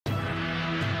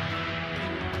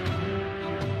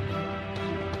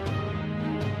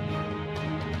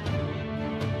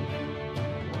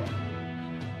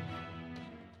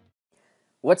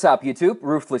What's up, YouTube?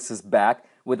 Ruthless is back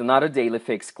with another Daily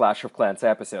Fix Clash of Clans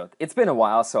episode. It's been a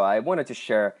while, so I wanted to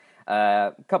share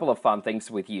a couple of fun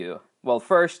things with you. Well,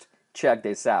 first, check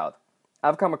this out.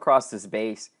 I've come across this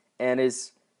base, and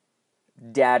it's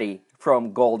Daddy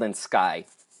from Golden Sky.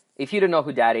 If you don't know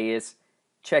who Daddy is,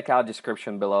 check out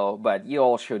description below, but you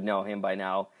all should know him by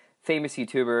now. Famous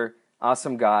YouTuber,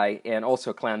 awesome guy, and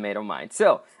also clanmate of mine.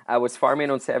 So, I was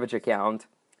farming on Savage account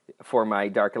for my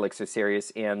Dark Elixir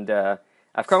series, and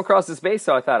I've come across this base,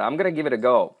 so I thought I'm gonna give it a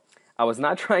go. I was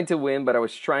not trying to win, but I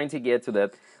was trying to get to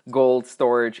that gold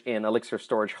storage and elixir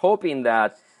storage, hoping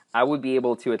that I would be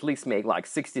able to at least make like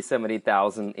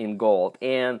 60,000-70,000 in gold.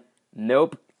 And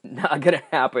nope, not gonna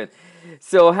happen.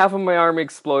 So half of my army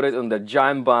exploded on the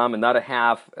giant bomb, another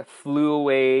half flew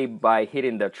away by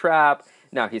hitting the trap.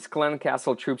 Now his clan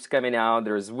castle troops coming out,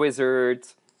 there's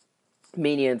wizards,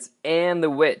 minions, and the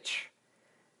witch.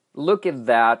 Look at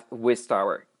that Wiz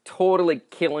Tower. Totally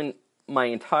killing my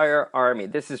entire army.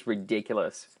 This is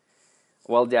ridiculous.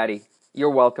 Well, Daddy, you're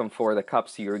welcome for the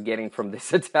cups you're getting from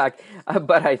this attack.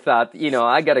 But I thought,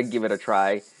 I gotta give it a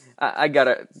try. I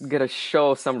gotta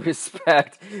show some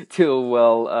respect to a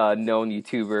well-known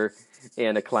YouTuber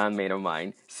and a clanmate of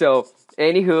mine. So,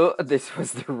 anywho, this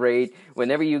was the raid.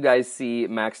 Whenever you guys see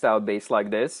maxed out base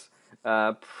like this,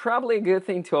 probably a good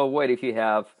thing to avoid if you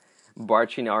have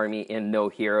Barching army and no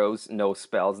heroes, no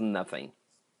spells, nothing.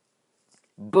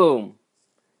 Boom!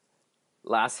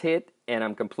 Last hit, and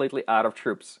I'm completely out of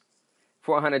troops.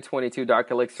 422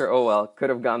 Dark Elixir, oh well, could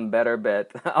have gone better,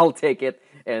 but I'll take it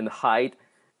and hide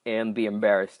and be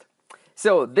embarrassed.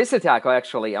 So this attack,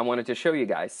 actually, I wanted to show you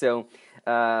guys. So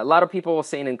a lot of people were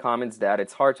saying in comments that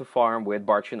it's hard to farm with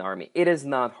Barchin army. It is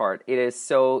not hard. It is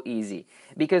so easy.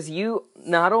 Because you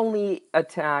not only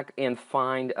attack and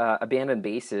find abandoned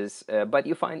bases, but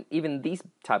you find even these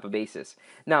type of bases.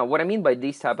 Now, what I mean by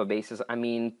these type of bases, I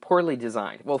mean poorly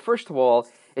designed. Well, first of all,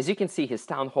 as you can see, his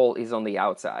town hall is on the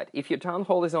outside. If your town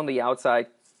hall is on the outside,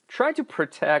 try to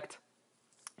protect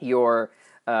your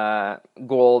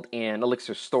gold and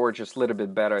elixir storage is a little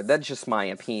bit better. That's just my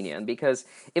opinion, because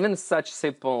even such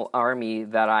simple army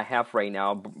that I have right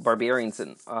now, barbarians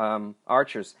and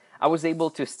archers, I was able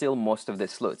to steal most of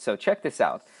this loot. So check this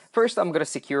out. First, I'm going to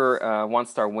secure a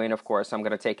 1-star win, of course. I'm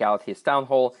going to take out his town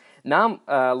hall. Now,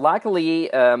 luckily,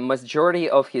 majority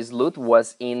of his loot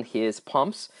was in his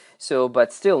pumps. So,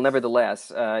 but still,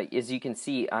 nevertheless, as you can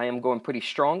see, I am going pretty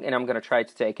strong, and I'm going to try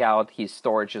to take out his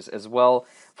storages as well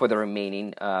for the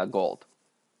remaining gold.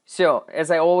 So,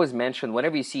 as I always mention,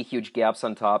 whenever you see huge gaps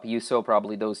on top, you saw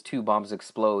probably those 2 bombs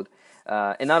explode.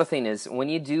 Another thing is, when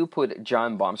you do put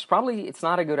giant bombs, probably it's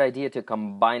not a good idea to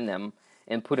combine them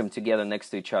and put them together next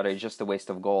to each other. It's just a waste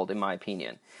of gold, in my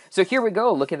opinion. So here we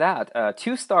go. Look at that.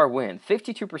 2-star win,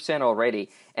 52% already,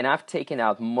 and I've taken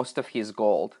out most of his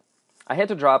gold. I had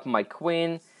to drop my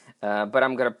queen, but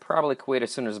I'm going to probably quit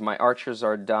as soon as my archers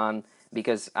are done,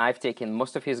 because I've taken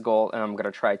most of his gold, and I'm going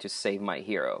to try to save my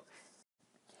hero.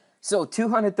 So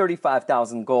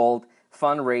 235,000 gold,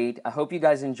 fun raid. I hope you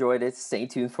guys enjoyed it. Stay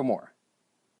tuned for more.